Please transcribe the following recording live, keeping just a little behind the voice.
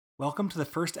Welcome to the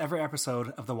first ever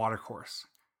episode of The Water Course.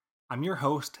 I'm your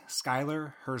host,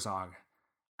 Skylar Herzog.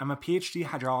 I'm a PhD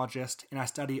hydrologist and I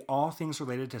study all things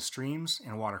related to streams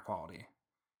and water quality.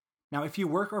 Now, if you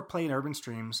work or play in urban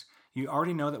streams, you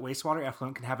already know that wastewater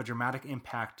effluent can have a dramatic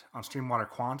impact on stream water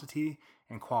quantity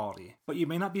and quality, but you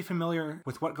may not be familiar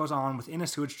with what goes on within a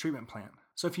sewage treatment plant.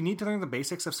 So if you need to learn the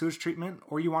basics of sewage treatment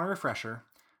or you want a refresher,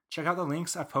 check out the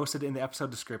links I've posted in the episode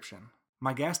description.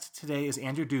 My guest today is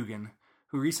Andrew Dugan,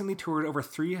 who recently toured over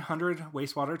 300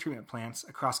 wastewater treatment plants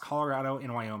across Colorado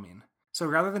and Wyoming. So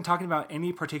rather than talking about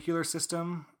any particular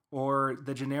system or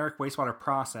the generic wastewater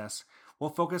process, we'll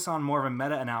focus on more of a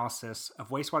meta-analysis of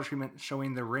wastewater treatment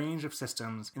showing the range of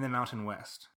systems in the Mountain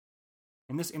West.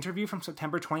 In this interview from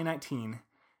September 2019,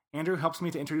 Andrew helps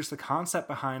me to introduce the concept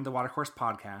behind the Watercourse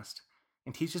podcast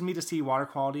and teaches me to see water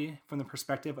quality from the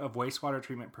perspective of wastewater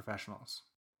treatment professionals.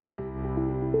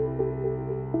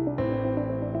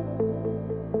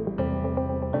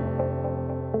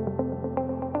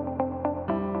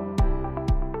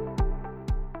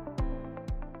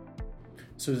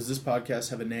 So does this podcast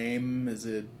have a name? Is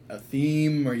it a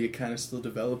theme? Are you kind of still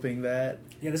developing that?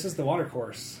 Yeah, this is the Water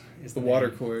Course. The Water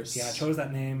Course. Yeah, I chose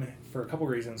that name for a couple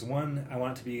reasons. One, I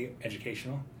want it to be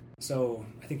educational. So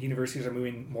I think universities are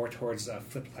moving more towards a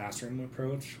flipped classroom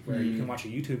approach where you can watch a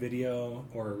YouTube video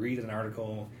or read an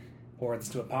article or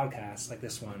listen to a podcast like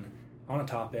this one on a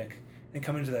topic and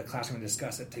come into the classroom and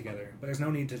discuss it together. But there's no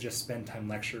need to just spend time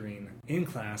lecturing in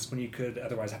class when you could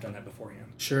otherwise have done that beforehand.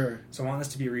 Sure. So I want this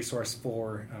to be a resource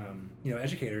for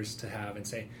educators to have and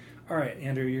say, all right,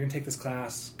 Andrew, you're going to take this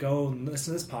class, go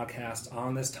listen to this podcast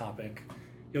on this topic.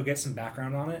 You'll get some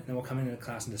background on it, and then we'll come into the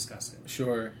class and discuss it.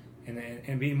 Sure.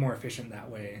 And being more efficient that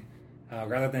way,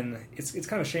 rather than, it's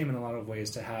kind of a shame in a lot of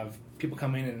ways to have people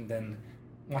come in and then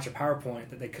watch a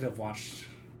PowerPoint that they could have watched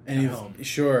at home.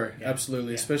 Sure, yeah.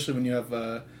 Absolutely. Yeah. Especially when you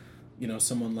have,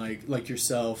 someone like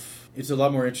yourself. It's a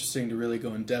lot more interesting to really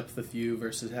go in depth with you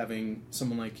versus having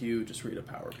someone like you just read a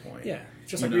PowerPoint. Yeah,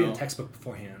 just like reading a textbook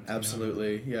beforehand.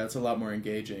 Absolutely. Yeah, it's a lot more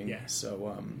engaging. Yeah.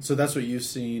 So that's what you've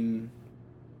seen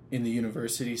in the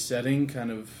university setting,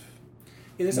 kind of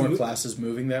more classes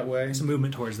moving that way. It's a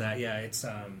movement towards that. Yeah, it's.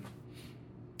 I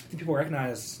think people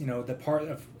recognize, the part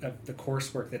of the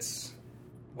coursework that's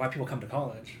why people come to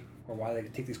college or why they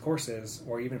take these courses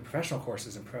or even professional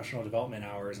courses and professional development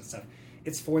hours and stuff.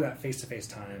 It's for that face-to-face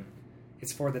time.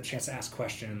 It's for the chance to ask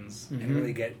questions and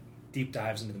really get deep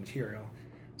dives into the material.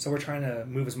 So we're trying to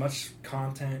move as much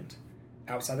content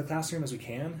outside the classroom as we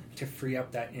can to free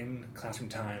up that in-classroom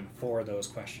time for those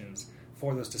questions,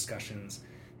 for those discussions,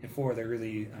 and for the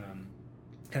really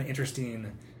kind of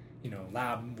interesting,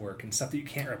 lab work and stuff that you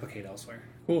can't replicate elsewhere.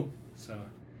 Cool.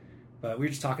 But we were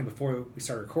just talking before we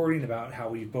started recording about how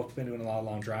we've both been doing a lot of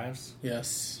long drives.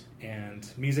 Yes. And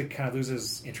music kind of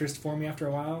loses interest for me after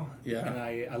a while. Yeah. And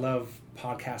I love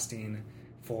podcasting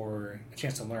for a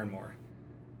chance to learn more.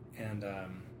 And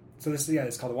so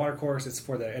it's called the Water Course. It's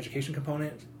for the education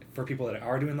component for people that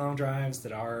are doing long drives,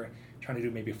 that are trying to do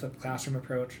maybe a flipped classroom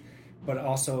approach, but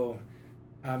also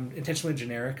intentionally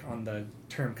generic on the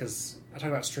term because I talk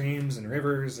about streams and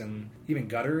rivers and even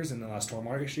gutters and a lot of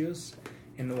stormwater issues.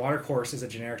 And the Water Course is a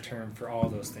generic term for all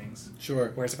of those things.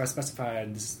 Sure. Whereas if I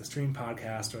specified this is the stream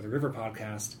podcast or the river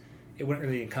podcast, it wouldn't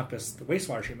really encompass the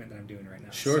wastewater treatment that I'm doing right now.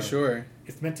 Sure.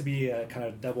 It's meant to be a kind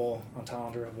of double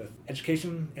entendre with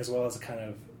education as well as a kind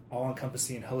of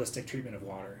all-encompassing holistic treatment of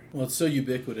water. Well, it's so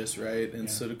ubiquitous, right? And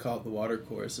so to call it the Water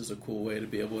Course is a cool way to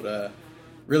be able to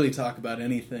really talk about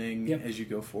anything as you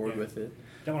go forward with it.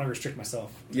 Don't want to restrict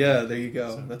myself. Yeah, there you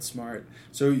go. So. That's smart.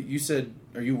 So you said,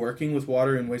 are you working with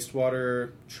water and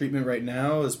wastewater treatment right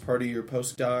now as part of your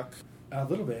postdoc? A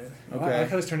little bit. Okay. I like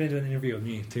how this turned into an interview with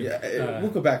me, too. Yeah,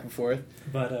 we'll go back and forth.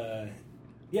 But,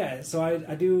 so I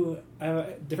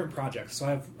have different projects. So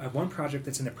I have one project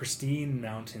that's in a pristine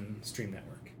mountain stream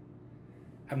network.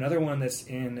 I have another one that's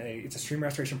it's a stream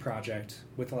restoration project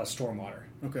with a lot of stormwater.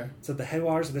 Okay. So the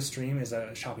headwaters of this stream is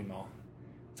a shopping mall.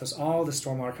 So it's all the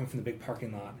stormwater coming from the big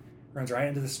parking lot, runs right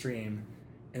into the stream,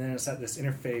 and then it's at this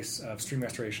interface of stream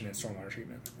restoration and stormwater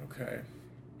treatment. Okay.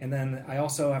 And then I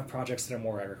also have projects that are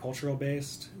more agricultural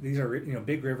based. These are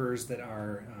big rivers that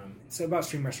are it's about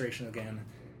stream restoration again,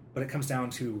 but it comes down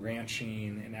to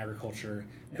ranching and agriculture.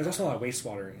 Yeah. There's also a lot of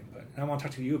wastewater input, and I want to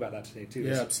talk to you about that today too.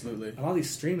 Yeah, absolutely. A lot of these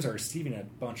streams are receiving a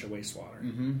bunch of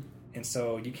wastewater, and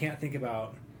so you can't think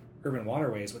about urban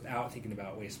waterways without thinking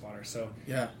about wastewater. So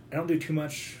I don't do too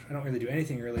much. I don't really do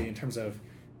anything really in terms of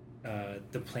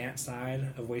the plant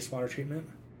side of wastewater treatment,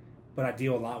 but I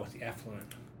deal a lot with the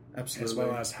effluent. Absolutely. As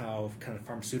well as how kind of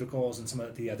pharmaceuticals and some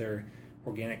of the other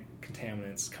organic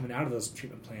contaminants coming out of those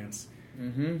treatment plants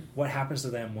Mm-hmm. What happens to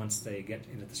them once they get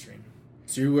into the stream?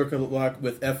 So you work a lot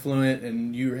with effluent,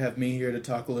 and you have me here to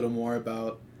talk a little more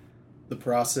about the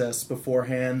process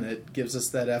beforehand that gives us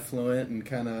that effluent, and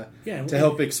kind of to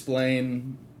help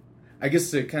explain, I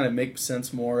guess, to kind of make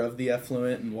sense more of the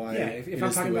effluent and why if it I'm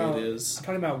is talking the way about, it is. I'm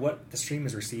talking about what the stream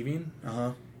is receiving,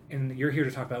 and you're here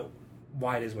to talk about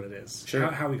why it is what it is.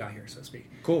 Sure. How we got here, so to speak.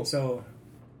 Cool. So,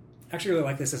 I actually really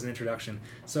like this as an introduction.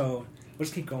 So, we'll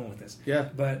just keep going with this. Yeah.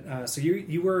 But, so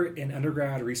you were an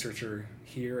undergrad researcher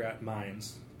here at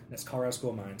Mines. That's Colorado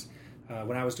School of Mines.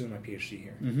 When I was doing my PhD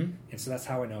here. Mm-hmm. And so that's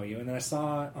how I know you. And then I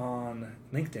saw on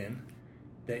LinkedIn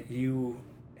that you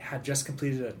had just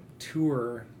completed a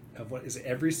tour of what is it,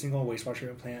 every single wastewater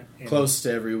treatment plant? Close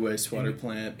to every wastewater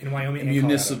plant. In Wyoming and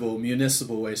municipal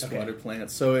wastewater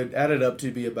plants. So it added up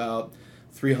to be about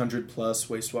 300 plus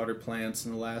wastewater plants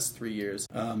in the last 3 years.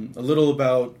 A little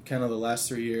about kind of the last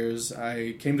 3 years.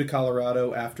 I came to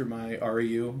Colorado after my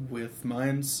REU with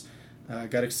Mines.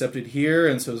 Got accepted here,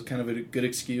 and so it was kind of a good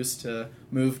excuse to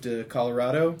move to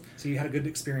Colorado. So you had a good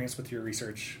experience with your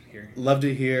research here. Loved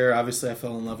it here. Obviously, I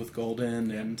fell in love with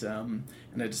Golden, and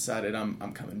I decided I'm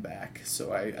coming back.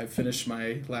 So I finished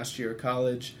my last year of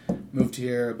college, moved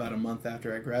here about a month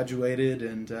after I graduated,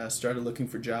 and started looking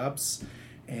for jobs.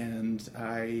 And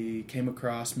I came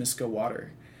across Misco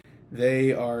Water.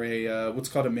 They are a what's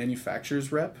called a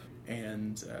manufacturer's rep,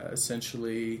 and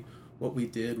essentially what we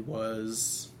did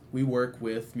was we work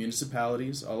with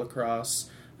municipalities all across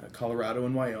Colorado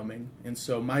and Wyoming. And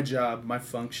so my job, my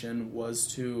function was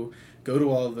to go to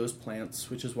all of those plants,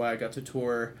 which is why I got to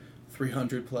tour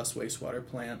 300 plus wastewater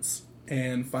plants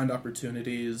and find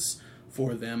opportunities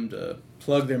for them to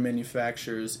plug their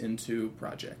manufacturers into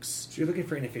projects. So you're looking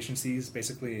for inefficiencies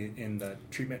basically in the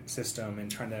treatment system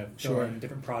and trying to fill in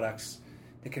different products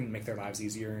that can make their lives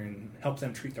easier and help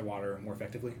them treat their water more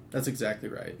effectively? That's exactly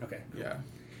right. Okay. Cool. Yeah.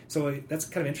 So that's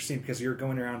kind of interesting because you're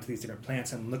going around to these different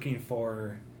plants and looking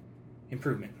for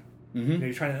improvement. Mm-hmm.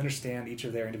 You're trying to understand each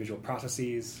of their individual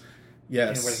processes and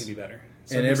where they can do better.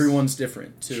 So and everyone's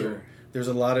different, too. Sure. There's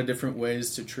a lot of different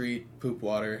ways to treat poop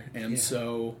water. And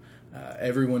so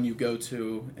everyone you go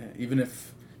to, even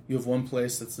if you have one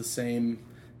place that's the same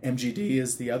MGD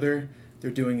as the other,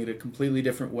 they're doing it a completely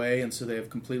different way, and so they have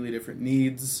completely different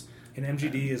needs. And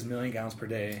MGD is million gallons per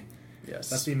day. Yes.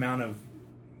 That's the amount of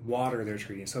water they're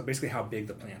treating. So basically how big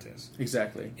the plant is.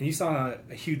 Exactly. And you saw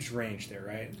a huge range there,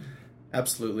 right?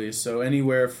 Absolutely. So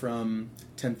anywhere from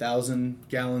 10,000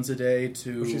 gallons a day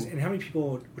to... and how many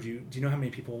people do you know how many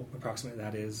people approximately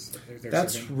that is?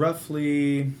 That's serving?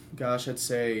 roughly, I'd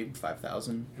say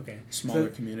 5,000. Okay. Smaller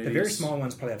so communities. The very small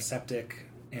ones probably have septic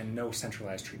and no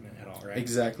centralized treatment at all, right?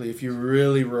 Exactly. If you're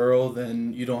really rural,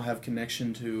 then you don't have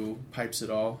connection to pipes at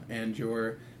all, and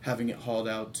you're having it hauled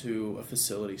out to a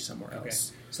facility somewhere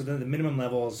else. So then the minimum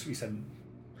levels, you said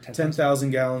 10,000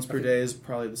 gallons per day is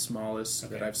probably the smallest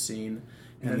that I've seen.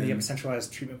 And then you have a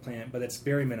centralized treatment plant, but it's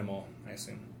very minimal, I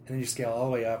assume. And then you scale all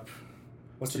the way up.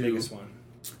 What's the biggest one?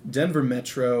 Denver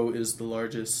Metro is the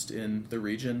largest in the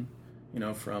region,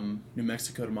 from New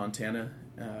Mexico to Montana.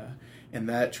 And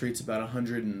that treats about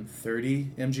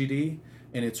 130 MGD,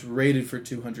 and it's rated for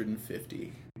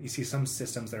 250. You see some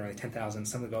systems that are like 10,000,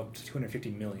 some that go up to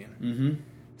 250 million. Mm-hmm.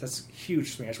 That's a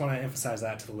huge swing. I just want to emphasize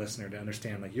that to the listener to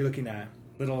understand. Like, you're looking at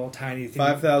little tiny things.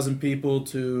 5,000 people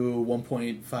to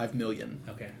 1.5 million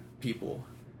people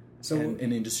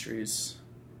in industries.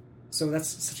 So that's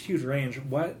such a huge range.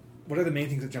 What are the main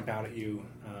things that jump out at you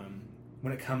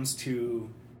when it comes to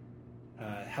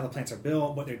how the plants are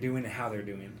built, what they're doing, and how they're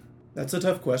doing? That's a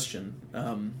tough question.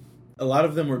 A lot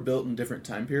of them were built in different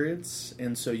time periods,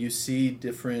 and so you see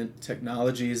different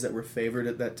technologies that were favored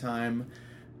at that time.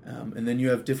 And then you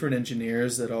have different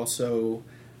engineers that also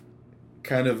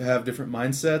kind of have different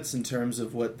mindsets in terms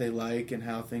of what they like and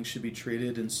how things should be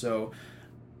treated. And so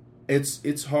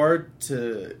it's hard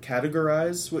to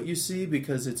categorize what you see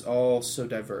because it's all so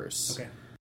diverse. Okay.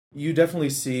 You definitely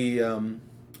see,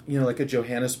 like a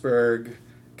Johannesburg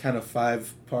kind of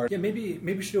 5-part. Yeah, maybe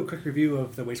we should do a quick review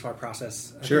of the wastewater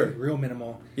process. Sure. Real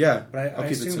minimal. Yeah, but I'll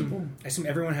keep it simple. I assume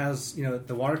everyone has,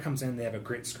 the water comes in, they have a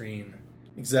grit screen.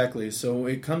 Exactly. So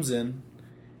it comes in,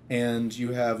 and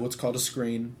you have what's called a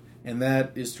screen, and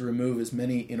that is to remove as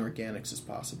many inorganics as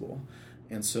possible.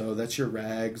 And so that's your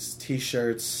rags,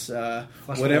 T-shirts,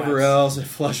 whatever wipes. else,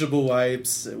 flushable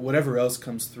wipes, whatever else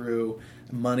comes through,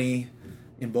 money.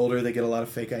 In Boulder, they get a lot of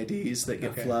fake IDs that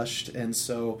get flushed, and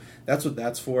so that's what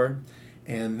that's for.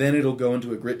 And then it'll go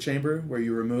into a grit chamber where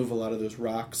you remove a lot of those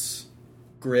rocks,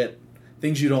 grit,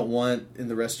 things you don't want in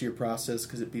the rest of your process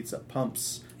because it beats up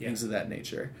pumps, things of that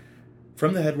nature.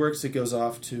 From the headworks, it goes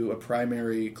off to a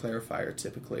primary clarifier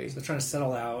typically. So they're trying to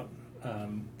settle out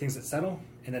things that settle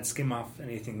and then skim off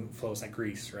anything that flows like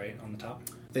grease, right, on the top?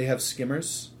 They have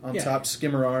skimmers on top,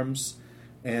 skimmer arms,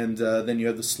 and then you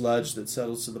have the sludge that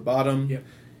settles to the bottom. Yep.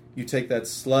 You take that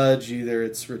sludge, either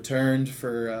it's returned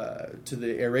for to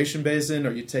the aeration basin,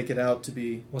 or you take it out to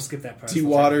be We'll skip that part.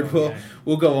 dewatered.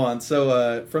 We'll go on.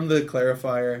 So from the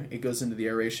clarifier, it goes into the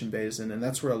aeration basin, and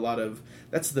that's where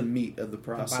that's the meat of the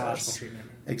process. The biological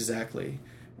treatment. Exactly.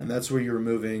 And that's where you're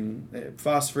removing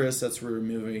phosphorus, that's where you're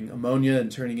removing ammonia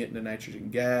and turning it into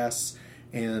nitrogen gas.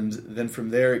 And then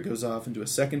from there, it goes off into a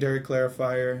secondary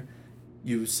clarifier.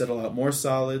 You settle out more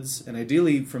solids, and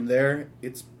ideally from there,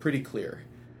 it's pretty clear.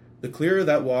 The clearer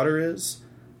that water is,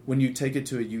 when you take it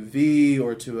to a UV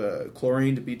or to a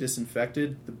chlorine to be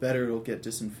disinfected, the better it'll get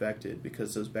disinfected,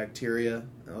 because those bacteria,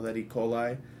 all that E.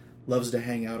 coli, loves to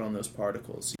hang out on those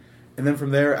particles. And then from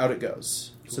there, out it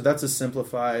goes. Cool. So that's a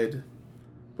simplified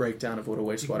breakdown of what a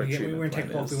wastewater treatment plant is. We're going to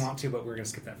take both if we want to, but we're going to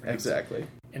skip that for now. Exactly.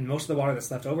 And most of the water that's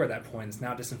left over at that point is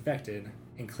now disinfected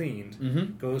and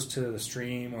cleaned, goes to the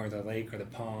stream or the lake or the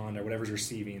pond or whatever's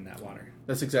receiving that water.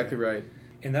 That's exactly right.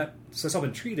 And so it's all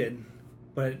been treated,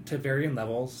 but to varying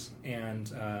levels.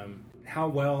 And how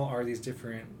well are these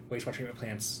different wastewater treatment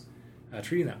plants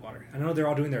treating that water? I know they're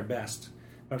all doing their best,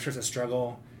 but I'm sure it's a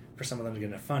struggle for some of them to get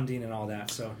enough funding and all that.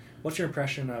 So what's your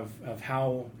impression of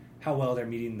how well they're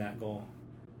meeting that goal?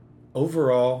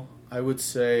 Overall, I would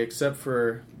say, except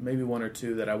for maybe one or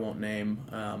two that I won't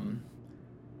name,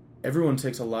 everyone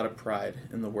takes a lot of pride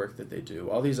in the work that they do.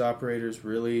 All these operators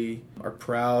really are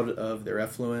proud of their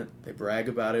effluent. They brag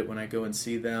about it when I go and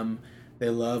see them. They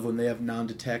love when they have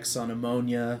non-detects on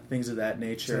ammonia, things of that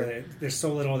nature. So there's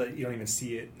so little that you don't even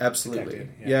see it. Absolutely.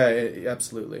 Detected.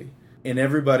 Absolutely.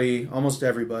 And almost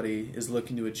everybody is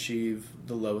looking to achieve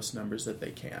the lowest numbers that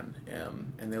they can.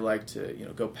 And they like to,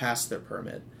 go past their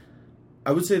permit.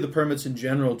 I would say the permits in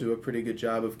general do a pretty good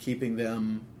job of keeping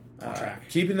them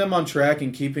on track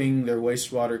and keeping their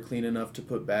wastewater clean enough to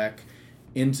put back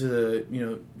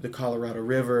into the Colorado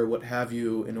River, what have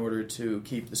you, in order to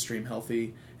keep the stream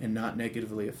healthy and not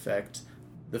negatively affect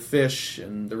the fish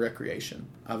and the recreation.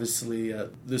 Obviously,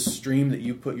 the stream that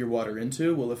you put your water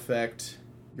into will affect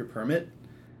your permit.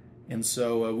 And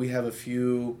so we have a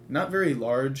few not very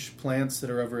large plants that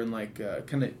are over in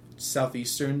kind of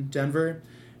southeastern Denver.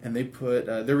 And they put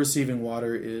their receiving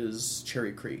water is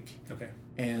Cherry Creek. Okay.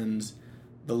 And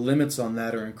the limits on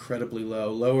that are incredibly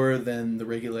low, lower than the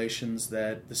regulations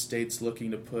that the state's looking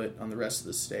to put on the rest of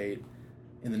the state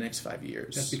in the next 5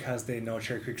 years. Just because they know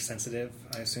Cherry Creek's sensitive,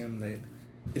 I assume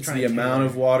it's the amount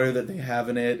of water that they have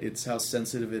in it. It's how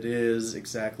sensitive it is,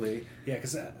 exactly. Yeah,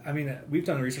 because, we've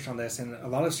done research on this, and a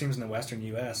lot of streams in the western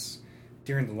U.S.,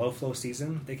 during the low flow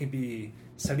season, they can be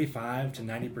 75 to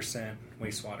 90%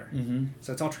 wastewater. Mm-hmm.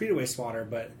 So it's all treated wastewater,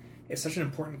 but it's such an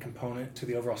important component to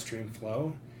the overall stream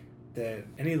flow that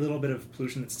any little bit of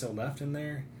pollution that's still left in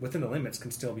there, within the limits,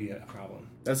 can still be a problem.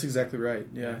 That's exactly right,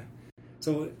 yeah.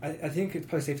 So I think it's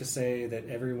probably safe to say that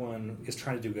everyone is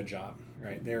trying to do a good job,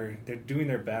 right? They're doing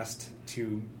their best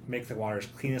to make the water as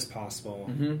clean as possible,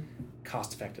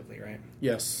 cost effectively, right?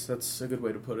 Yes, that's a good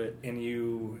way to put it. And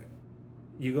you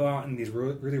go out in these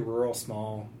really rural,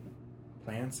 small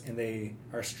plants, and they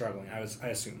are struggling, I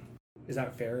assume. Is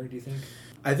that fair, do you think?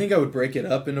 I think I would break it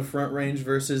up into Front Range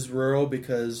versus rural,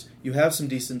 because you have some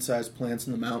decent-sized plants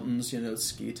in the mountains,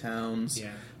 ski towns.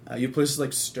 Yeah. You have places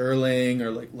like Sterling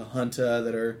or like La Junta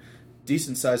that are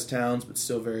decent-sized towns, but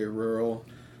still very rural.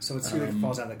 So it really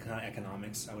falls out of the kind of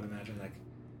economics, I would imagine.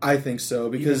 I think so,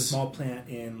 because even a small plant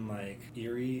in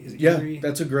Erie, is it Erie? Yeah,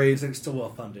 that's a great. It's still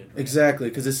well funded. Right? Exactly,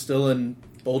 because it's still in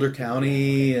Boulder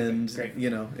County, and great.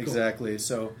 Exactly.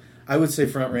 So I would say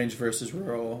Front Range versus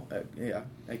rural,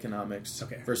 economics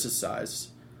versus size.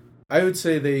 I would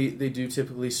say they do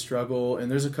typically struggle,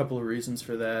 and there's a couple of reasons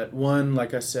for that. One,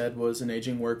 like I said, was an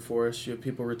aging workforce. You have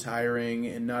people retiring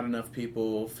and not enough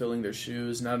people filling their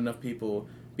shoes, not enough people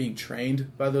being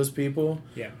trained by those people.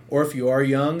 Yeah. Or if you are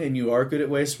young and you are good at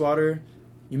wastewater,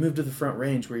 you move to the Front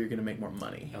Range where you're going to make more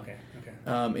money. Okay.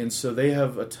 And so they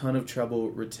have a ton of trouble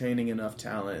retaining enough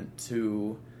talent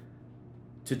to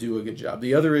do a good job.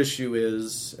 The other issue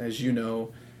is, as you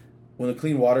know, when the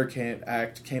Clean Water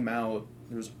Act came out,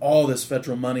 there was all this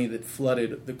federal money that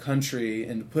flooded the country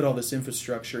and put all this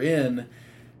infrastructure in.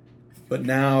 But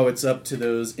now it's up to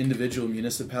those individual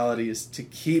municipalities to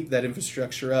keep that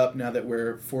infrastructure up now that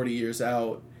we're 40 years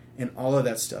out, and all of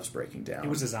that stuff's breaking down. It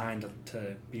was designed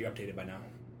to be updated by now,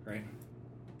 right?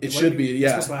 It should be.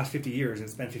 It's supposed to last 50 years.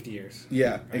 It's been 50 years.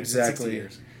 Yeah, right? exactly. 60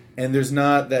 years. And there's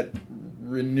not that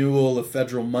renewal of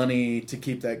federal money to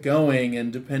keep that going,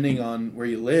 and depending on where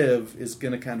you live is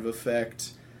going to kind of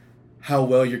affect how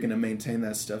well you're going to maintain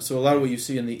that stuff. So a lot of what you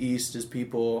see in the East is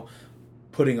people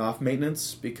putting off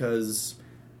maintenance because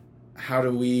how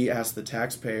do we ask the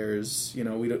taxpayers, we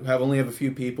only have a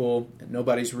few people, and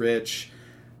nobody's rich.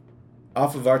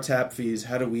 Off of our tap fees,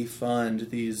 how do we fund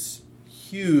these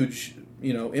huge,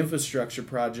 infrastructure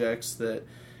projects that,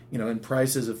 and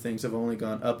prices of things have only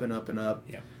gone up and up and up.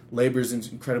 Yeah. Labor's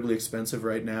incredibly expensive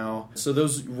right now. So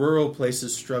those rural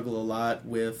places struggle a lot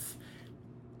with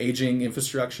aging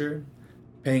infrastructure,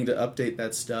 paying to update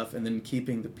that stuff, and then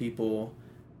keeping the people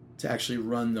to actually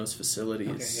run those facilities.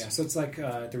 Okay, yeah. So it's like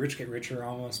the rich get richer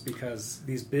almost, because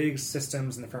these big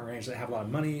systems in the Front Range that have a lot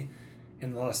of money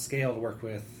and a lot of scale to work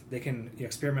with, they can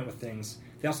experiment with things.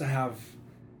 They also have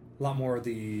a lot more of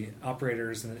the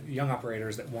operators and the young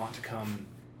operators that want to come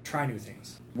try new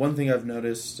things. One thing I've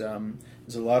noticed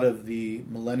is a lot of the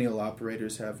millennial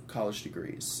operators have college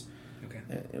degrees. Okay.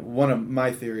 One of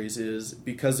my theories is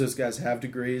because those guys have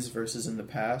degrees versus in the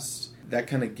past, that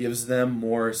kind of gives them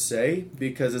more say,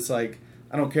 because it's like,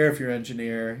 I don't care if you're an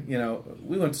engineer,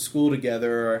 we went to school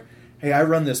together, or hey, I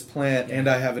run this plant and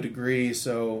I have a degree,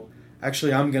 so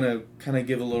actually I'm going to kind of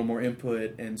give a little more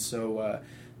input. And so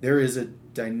there is a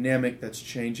dynamic that's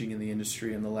changing in the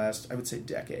industry in the last, I would say,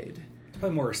 decade. There's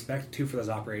probably more respect, too, for those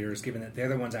operators, given that they're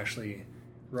the ones actually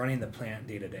running the plant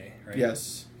day to day, right?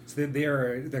 Yes. So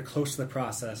they're close to the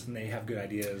process, and they have good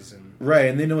ideas. Right,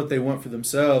 and they know what they want for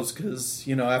themselves, because,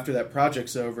 after that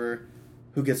project's over,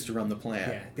 who gets to run the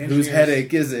plant? Yeah, whose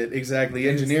headache is it? Exactly. The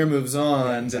engineer moves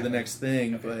on exactly. to the next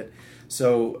thing. Okay. But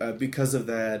so because of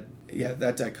that,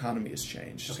 that dichotomy has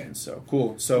changed. Okay. And so,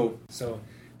 cool. So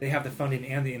they have the funding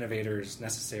and the innovators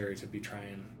necessary to be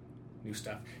trying new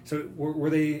stuff. So were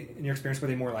they, in your experience, were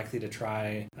they more likely to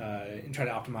try and try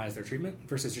to optimize their treatment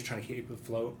versus just trying to keep it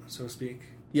afloat, so to speak?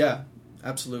 Yeah,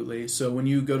 absolutely. So when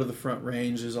you go to the Front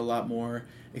Range, there's a lot more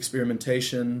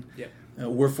experimentation. Yep.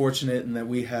 We're fortunate in that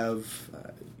we have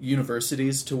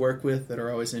universities to work with that are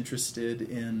always interested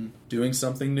in doing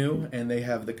something new, and they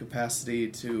have the capacity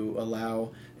to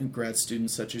allow grad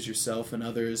students such as yourself and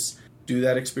others do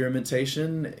that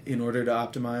experimentation in order to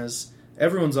optimize.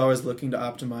 Everyone's always looking to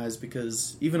optimize,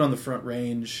 because even on the Front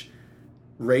Range,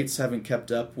 rates haven't kept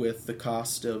up with the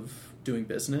cost of doing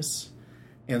business.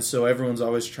 And so everyone's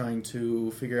always trying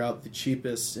to figure out the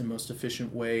cheapest and most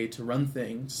efficient way to run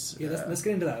things. Yeah, let's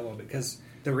get into that a little bit, because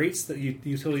the rates that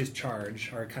utilities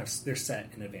charge are they're set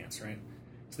in advance, right?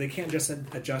 So they can't just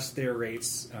adjust their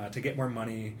rates to get more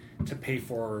money to pay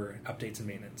for updates and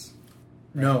maintenance.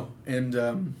 Right? No,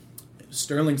 and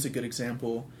Sterling's a good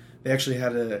example. They actually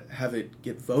had to have it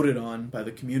get voted on by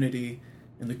the community,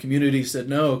 and the community said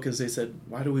no, because they said,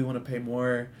 why do we want to pay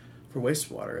more for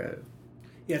wastewater?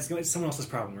 Yeah, it's someone else's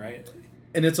problem, right?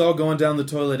 And it's all going down the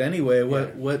toilet anyway.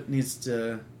 What needs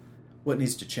to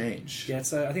change? Yeah,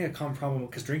 it's I think a common problem,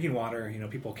 because drinking water,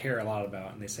 people care a lot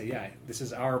about, and they say, yeah, this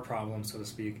is our problem, so to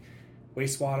speak.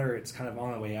 Wastewater, it's kind of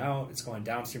on the way out. It's going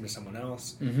downstream to someone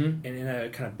else, and in a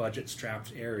kind of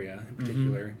budget-strapped area in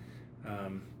particular,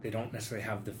 they don't necessarily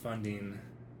have the funding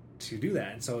to do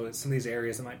that. And so some of these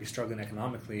areas that might be struggling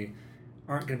economically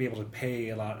aren't going to be able to pay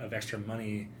a lot of extra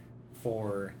money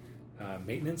for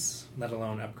maintenance, let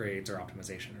alone upgrades or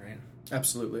optimization, right?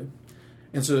 Absolutely.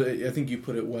 And so I think you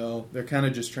put it well. They're kind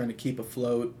of just trying to keep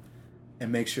afloat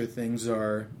and make sure things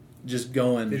are just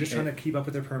going. They're just trying to keep up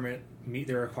with their permit, meet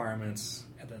their requirements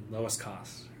at the lowest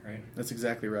cost, right? That's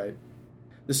exactly right.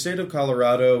 The state of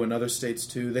Colorado and other states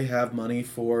too, they have money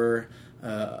for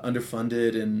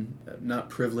underfunded and not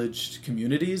privileged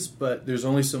communities, but there's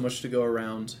only so much to go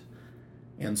around.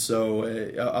 And so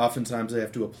oftentimes they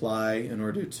have to apply in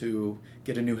order to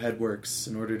get a new headworks,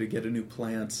 in order to get a new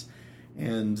plant.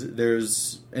 And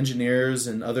there's engineers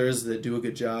and others that do a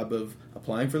good job of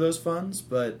applying for those funds,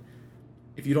 but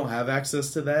if you don't have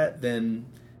access to that, then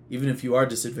even if you are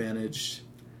disadvantaged,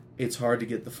 it's hard to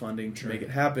get the funding to make it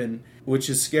happen, which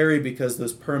is scary because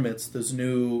those permits, those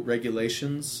new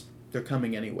regulations, they're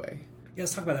coming anyway. Yeah,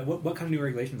 let's talk about that. What kind of new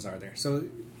regulations are there? So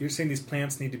you're saying these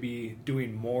plants need to be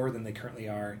doing more than they currently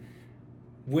are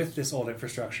with this old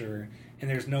infrastructure, and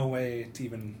there's no way to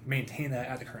even maintain that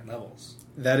at the current levels.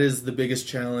 That is the biggest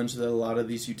challenge that a lot of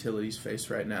these utilities face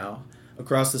right now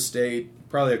across the state,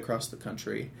 probably across the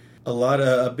country.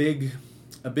 A big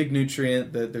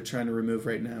nutrient that they're trying to remove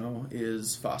right now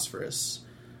is phosphorus.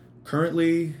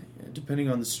 Currently, depending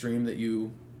on the stream that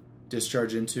you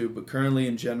discharge into, but currently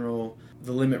in general,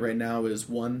 the limit right now is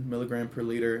 1 milligram per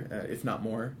liter, if not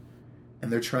more.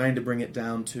 And they're trying to bring it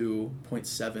down to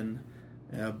 0.7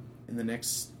 in the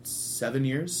next 7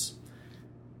 years.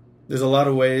 There's a lot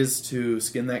of ways to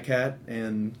skin that cat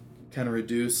and kind of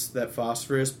reduce that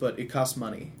phosphorus, but it costs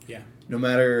money. Yeah. No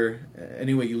matter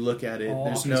any way you look at it, All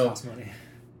there's things no... cost money.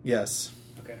 Yes.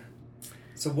 Okay.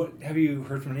 So what have you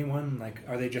heard from anyone? Like,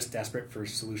 are they just desperate for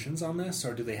solutions on this,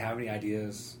 or do they have any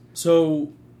ideas?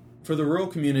 So, for the rural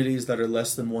communities that are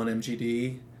less than 1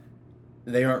 MGD,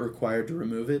 they aren't required to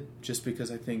remove it, just because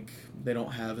I think they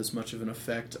don't have as much of an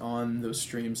effect on those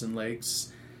streams and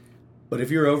lakes. But if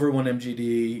you're over 1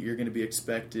 MGD, you're going to be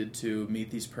expected to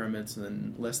meet these permits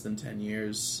in less than 10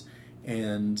 years.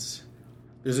 And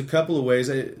there's a couple of ways.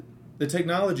 The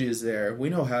technology is there. We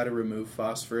know how to remove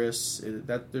phosphorus.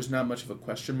 There's not much of a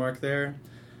question mark there.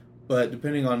 But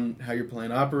depending on how your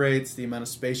plant operates, the amount of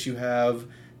space you have,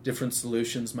 different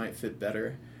solutions might fit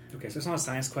better. Okay, so it's not a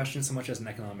science question so much as an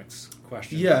economics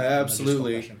question. Yeah,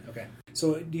 absolutely. Okay.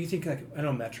 So do you think, like, I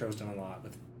know Metro's done a lot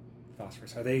with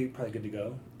phosphorus. Are they probably good to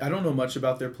go? I don't know much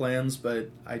about their plans, but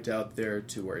I doubt they're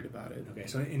too worried about it. Okay,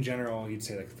 so in general, you'd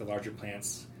say, like, the larger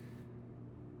plants,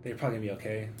 they're probably going to be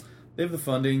okay? They have the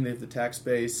funding, they have the tax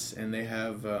base, and they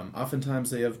have, oftentimes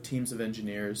they have teams of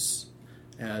engineers.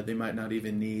 They might not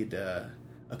even need a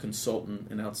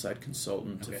consultant, an outside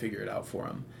consultant, to figure it out for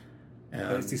them.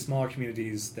 But it's these smaller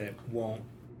communities that won't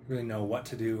really know what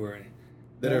to do, or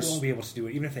won't be able to do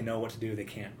it. Even if they know what to do, they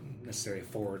can't necessarily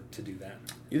afford to do that.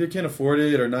 Either can't afford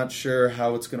it or not sure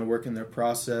how it's going to work in their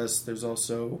process. There's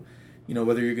also,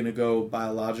 whether you're going to go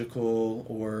biological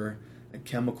or a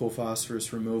chemical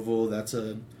phosphorus removal. That's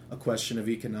a question of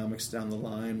economics down the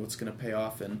line. What's going to pay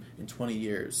off in 20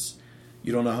 years?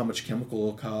 You don't know how much chemical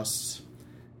will cost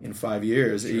in 5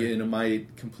 years, Sure. and it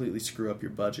might completely screw up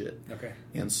your budget. Okay.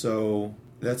 And so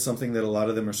that's something that a lot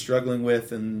of them are struggling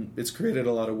with, and it's created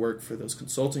a lot of work for those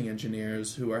consulting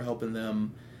engineers who are helping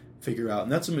them figure out.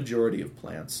 And that's a majority of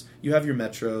plants. You have your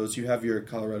metros, you have your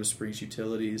Colorado Springs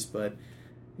utilities, but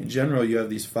in general you have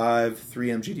these 3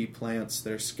 MGD plants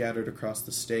that are scattered across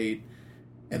the state,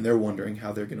 and they're wondering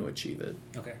how they're going to achieve it.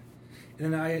 Okay.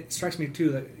 And then it strikes me, too,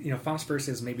 that phosphorus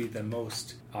is maybe the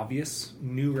most obvious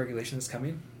new regulation that's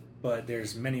coming, but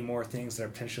there's many more things that are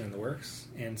potentially in the works.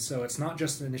 And so it's not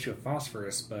just an issue of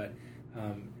phosphorus, but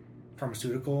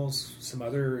pharmaceuticals, some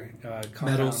other compounds.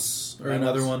 Metals are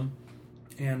another one.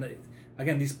 And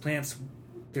again, these plants,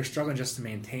 they're struggling just to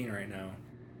maintain right now.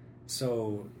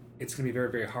 So it's going to be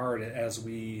very, very hard as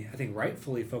we, I think,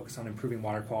 rightfully focus on improving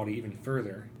water quality even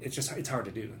further. It's hard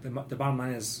to do. The bottom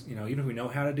line is, even if we know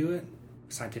how to do it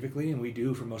scientifically, and we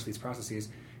do for most of these processes,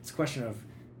 it's a question of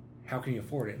how can you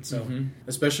afford it. And so,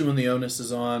 especially when the onus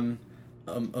is on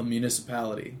a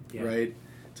municipality, Yeah. right,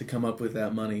 to come up with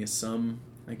that money. Some,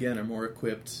 again, are more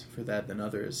equipped for that than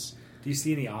others. Do you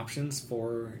see any options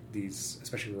for these,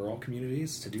 especially rural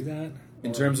communities, to do that?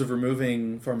 In terms of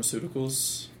removing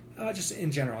pharmaceuticals? Just in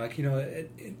general,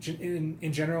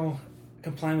 in general,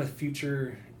 complying with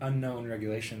future unknown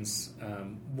regulations.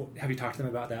 Have you talked to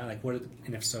them about that? Like,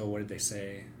 and if so, what did they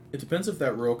say? It depends if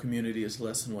that rural community is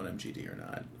less than 1 MGD or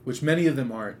not, which many of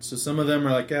them aren't. So some of them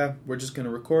are like, we're just going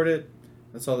to record it.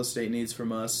 That's all the state needs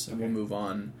from us, and we'll move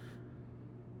on.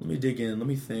 Let me dig in. Let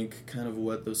me think kind of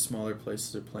what those smaller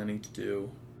places are planning to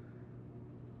do.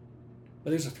 But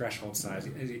there's a threshold size,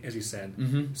 as you said.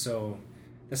 Mm-hmm. So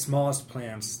the smallest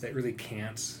plants that really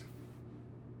can't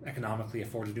economically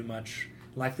afford to do much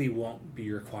likely won't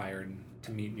be required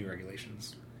to meet new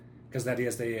regulations. Because the idea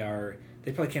is they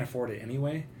probably can't afford it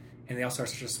anyway, and they also are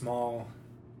such a small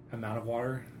amount of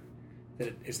water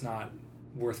that it's not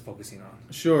worth focusing on.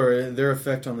 Sure, their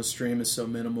effect on the stream is so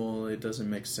minimal, it doesn't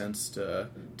make sense to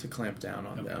clamp down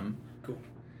on them. Cool.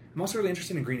 I'm also really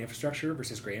interested in green infrastructure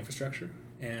versus gray infrastructure,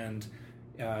 and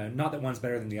not that one's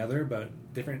better than the other, but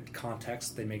different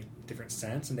contexts, they make different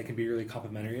sense, and they can be really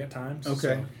complementary at times. Okay.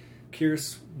 So,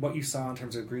 curious what you saw in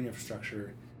terms of green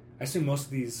infrastructure. I assume most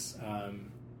of these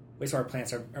wastewater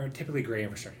plants are typically gray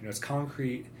infrastructure. It's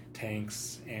concrete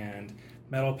tanks and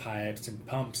metal pipes and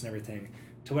pumps and everything.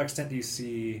 To what extent do you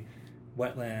see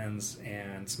wetlands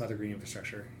and some other green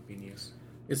infrastructure being used?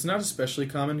 It's not especially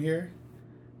common here,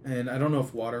 and I don't know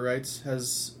if water rights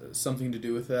has something to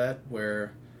do with that,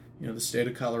 where the state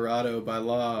of Colorado by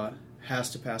law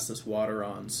has to pass this water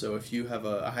on. So if you have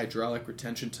a hydraulic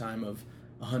retention time of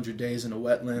 100 days in a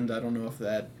wetland, I don't know if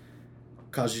that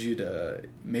causes you to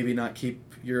maybe not keep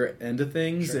your end of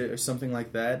things. Sure. Or something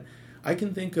like that. I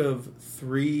can think of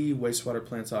 3 wastewater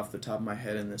plants off the top of my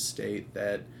head in this state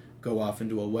that go off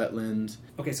into a wetland.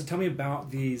 Okay, so tell me about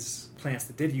these plants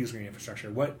that did use green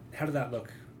infrastructure. How did that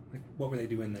look? Like, what were they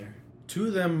doing there? 2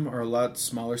 of them are a lot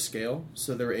smaller scale,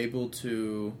 so they're able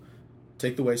to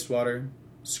take the wastewater,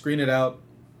 screen it out,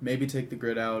 maybe take the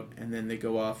grit out, and then they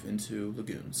go off into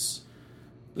lagoons.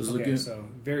 Those Okay, lagoons, so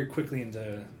very quickly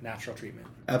into natural treatment.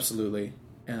 absolutely.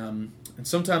 And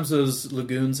sometimes those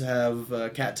lagoons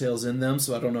have cattails in them,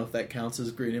 so I don't know if that counts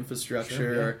as green infrastructure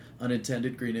Sure, yeah. or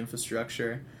unintended green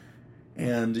infrastructure.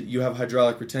 And you have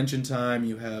hydraulic retention time,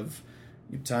 you have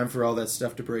time for all that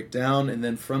stuff to break down, and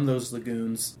then from those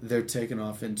lagoons, they're taken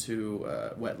off into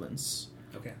wetlands.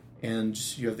 Okay. And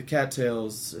you have the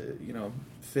cattails,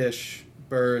 fish,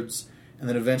 birds, and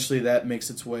then eventually that makes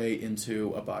its way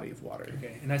into a body of water.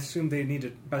 Okay, and I assume they need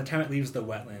to, by the time it leaves the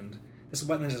wetland, this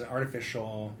wetland is an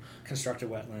artificial, constructed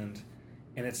wetland,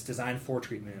 and it's designed for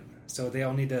treatment. So they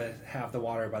all need to have the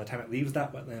water by the time it leaves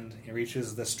that wetland and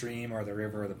reaches the stream or the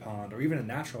river or the pond or even a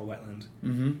natural wetland.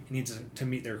 Mm-hmm. It needs to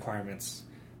meet the requirements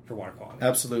for water quality.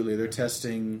 Absolutely. They're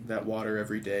testing that water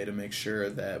every day to make sure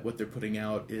that what they're putting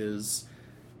out is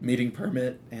meeting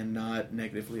permit and not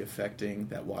negatively affecting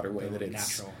that waterway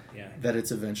that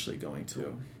it's eventually going to.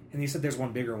 Cool. And you said there's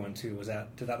one bigger one too.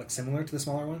 Did that look similar to the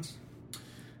smaller ones?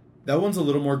 That one's a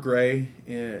little more gray.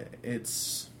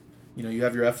 It's, you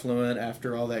have your effluent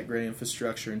after all that gray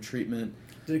infrastructure and treatment.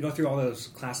 Did it go through all those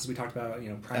classes we talked about?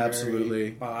 Primary,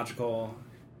 Absolutely. Biological,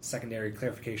 secondary,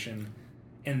 clarification,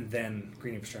 and then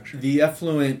green infrastructure. The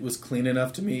effluent was clean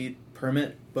enough to meet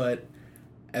permit, but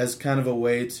as kind of a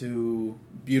way to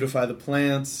beautify the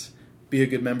plants, be a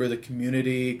good member of the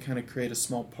community, kind of create a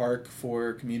small park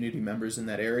for community members in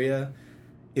that area,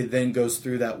 it then goes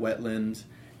through that wetland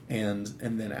and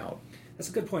then out. That's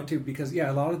a good point too, because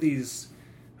a lot of these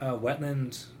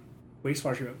wetland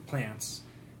wastewater treatment plants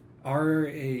are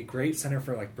a great center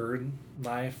for like bird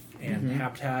life and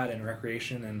habitat and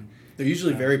recreation, and they're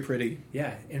usually very pretty.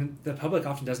 Yeah, and the public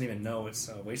often doesn't even know it's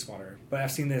wastewater. But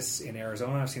I've seen this in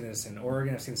Arizona, I've seen this in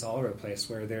Oregon, I've seen this all over the place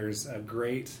where there's a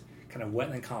great kind of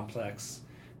wetland complex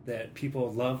that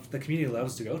people love, the community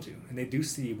loves to go to, and they do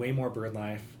see way more bird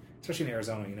life. Especially in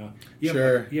Arizona, you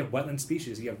have wetland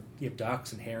species. You have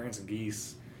ducks and herons and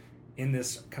geese in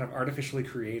this kind of artificially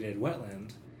created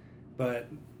wetland, but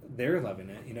they're loving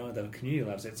it. The community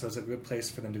loves it, so it's a good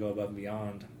place for them to go above and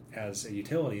beyond as a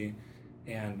utility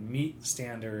and meet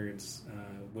standards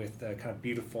with a kind of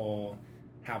beautiful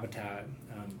habitat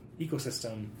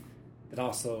ecosystem that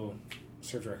also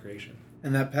serves recreation.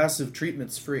 And that passive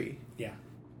treatment's free. Yeah,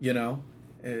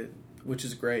 which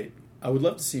is great. I would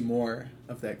love to see more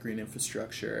of that green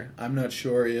infrastructure. I'm not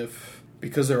sure if,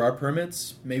 because there are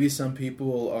permits, maybe some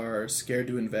people are scared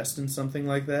to invest in something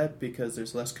like that because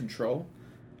there's less control.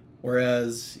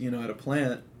 Whereas, at a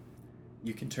plant,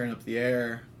 you can turn up the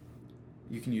air,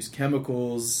 you can use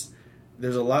chemicals,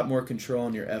 there's a lot more control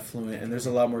on your effluent, and there's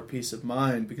a lot more peace of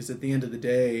mind because at the end of the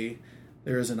day,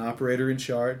 there is an operator in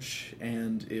charge,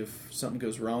 and if something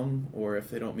goes wrong or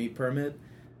if they don't meet permit,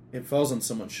 it falls on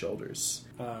someone's shoulders.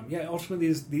 Ultimately,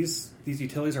 these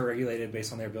utilities are regulated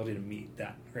based on their ability to meet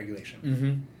that regulation.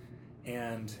 Mm-hmm.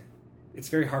 And it's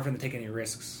very hard for them to take any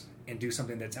risks and do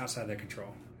something that's outside their control.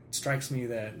 It strikes me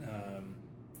that,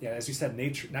 as you said,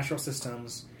 natural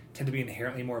systems tend to be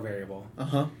inherently more variable.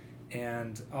 Uh-huh.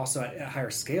 And also at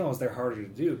higher scales, they're harder to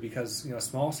do because, a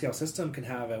small-scale system can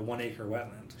have a 1-acre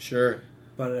wetland. Sure.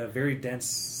 But a very dense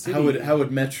city... How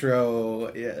would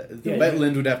Metro... Yeah, the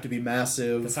wetland would have to be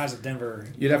massive. The size of Denver.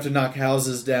 You'd have to knock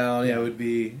houses down. Yeah, it'd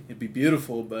be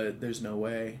beautiful, but there's no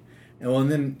way. And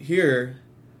then here,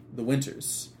 the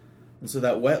winters. And so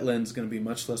that wetland's going to be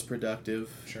much less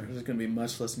productive. Sure. There's going to be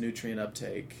much less nutrient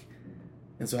uptake.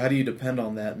 And so how do you depend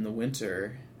on that in the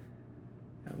winter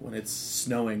when it's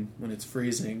snowing, when it's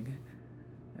freezing?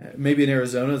 Maybe in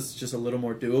Arizona it's just a little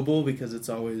more doable because it's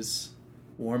always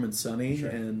warm and sunny, sure.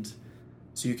 And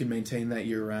so you can maintain that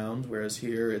year-round, whereas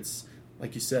here it's,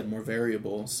 like you said, more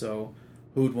variable. So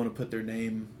who would want to put their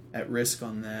name at risk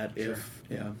on that sure.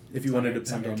 if you want to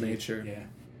depend on nature? Yeah.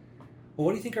 Well,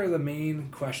 what do you think are the main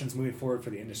questions moving forward for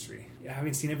the industry?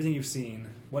 Having seen everything you've seen,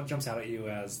 what jumps out at you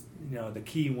as the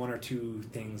key one or two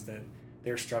things that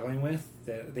they're struggling with,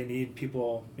 that they need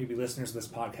people, maybe listeners of this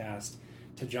podcast,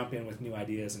 to jump in with new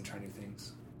ideas and try new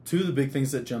things? Two of the big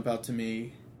things that jump out to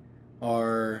me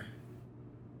are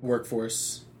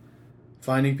workforce,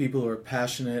 finding people who are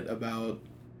passionate about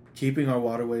keeping our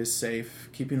waterways safe,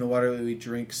 keeping the water that we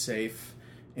drink safe,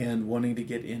 and wanting to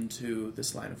get into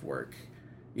this line of work.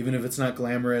 Even if it's not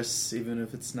glamorous, even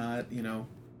if it's not,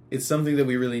 it's something that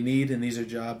we really need, and these are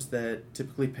jobs that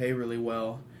typically pay really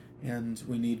well, and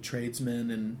we need tradesmen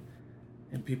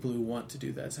and people who want to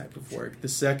do that type of work. The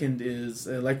second is,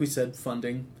 like we said,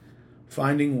 funding.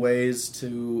 Finding ways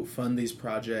to fund these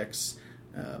projects.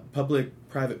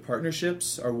 Public-private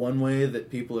partnerships are one way that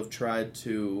people have tried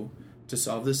to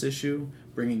solve this issue,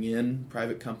 bringing in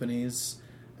private companies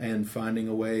and finding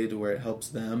a way to where it helps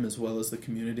them as well as the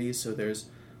community. So there's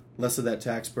less of that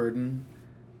tax burden,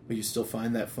 but you still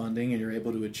find that funding and you're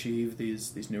able to achieve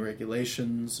these new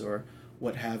regulations or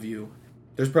what have you.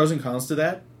 There's pros and cons to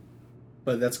that,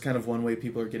 but that's kind of one way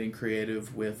people are getting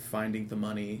creative with finding the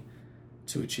money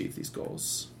to achieve these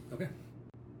goals. Okay.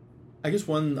 I guess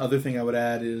one other thing I would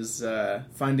add is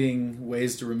finding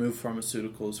ways to remove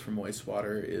pharmaceuticals from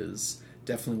wastewater is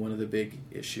definitely one of the big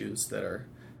issues that are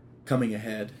coming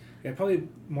ahead. Yeah, probably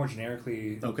more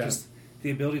generically, Okay. just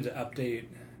the ability to update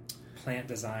plant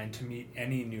design to meet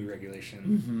any new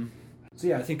regulation. Mm-hmm. So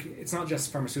yeah, I think it's not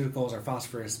just pharmaceuticals or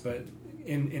phosphorus, but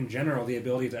in general, the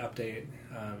ability to update.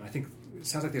 I think it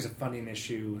sounds like there's a funding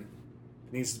issue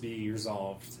that needs to be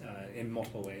resolved in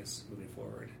multiple ways moving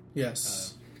forward.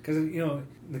 Yes. Because,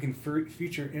 looking for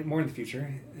more in the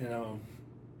future,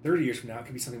 30 years from now, it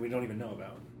could be something we don't even know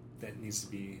about that needs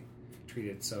to be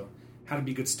treated. So how to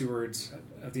be good stewards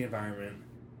of the environment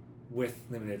with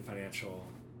limited financial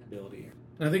ability.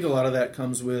 And I think a lot of that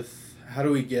comes with how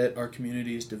do we get our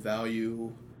communities to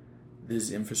value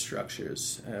these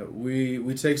infrastructures.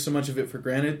 We take so much of it for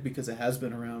granted because it has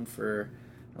been around for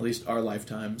at least our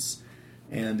lifetimes,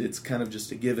 and it's kind of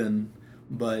just a given.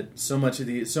 But so much of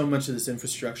this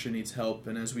infrastructure needs help,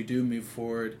 and as we do move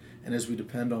forward, and as we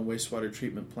depend on wastewater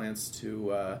treatment plants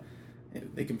to,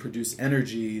 they can produce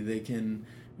energy, they can,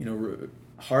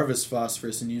 harvest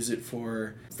phosphorus and use it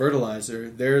for fertilizer.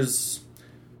 There's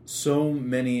so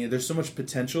much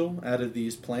potential out of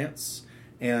these plants,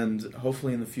 and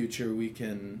hopefully in the future we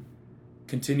can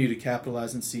continue to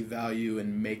capitalize and see value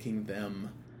in making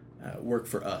them work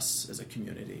for us as a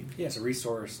community. Yeah, it's a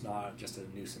resource, not just a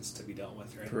nuisance to be dealt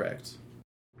with, right? Correct.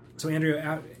 So, Andrew,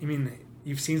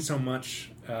 you've seen so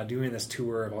much doing this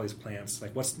tour of all these plants.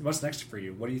 Like, what's next for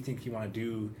you? What do you think you want to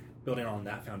do building on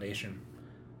that foundation?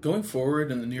 Going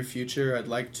forward in the near future, I'd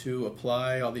like to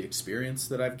apply all the experience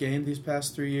that I've gained these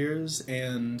past 3 years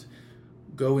and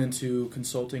go into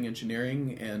consulting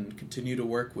engineering and continue to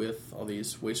work with all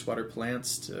these wastewater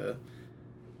plants to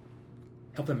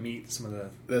help them meet some of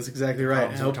the That's exactly right.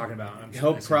 Help, we're talking about.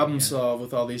 Help problem solve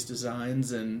with all these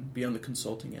designs and be on the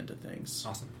consulting end of things.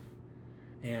 Awesome.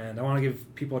 And I want to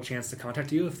give people a chance to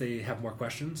contact you if they have more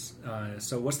questions.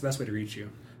 So what's the best way to reach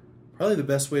you? Probably the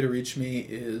best way to reach me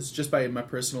is just by my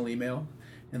personal email,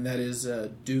 and that is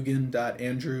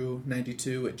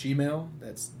dugan.andrew92@gmail.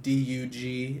 That's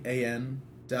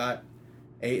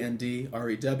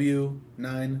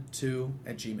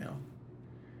dugan.andrew92@gmail. Well,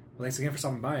 thanks again for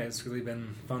stopping by. It's really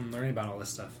been fun learning about all this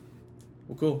stuff.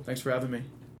 Well, cool. Thanks for having me.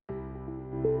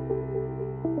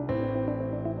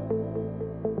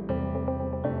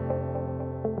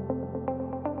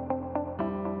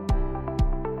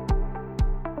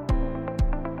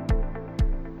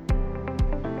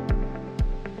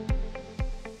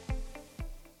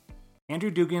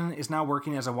 Andrew Dugan is now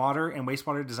working as a water and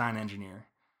wastewater design engineer.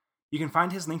 You can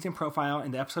find his LinkedIn profile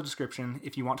in the episode description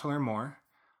if you want to learn more,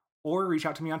 or reach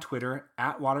out to me on Twitter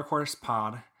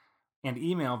 @watercourspod and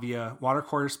email via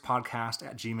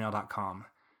watercourspodcast@gmail.com.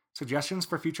 Suggestions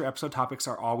for future episode topics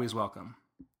are always welcome.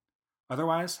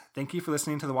 Otherwise, thank you for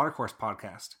listening to the Watercourse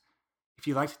Podcast. If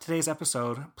you liked today's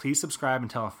episode, please subscribe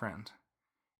and tell a friend.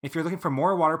 If you're looking for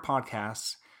more water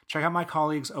podcasts, check out my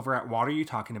colleagues over at What Are You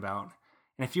Talking About?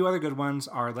 And a few other good ones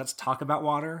are Let's Talk About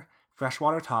Water,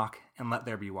 Freshwater Talk, and Let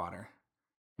There Be Water.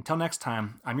 Until next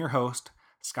time, I'm your host,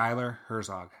 Skylar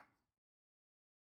Herzog.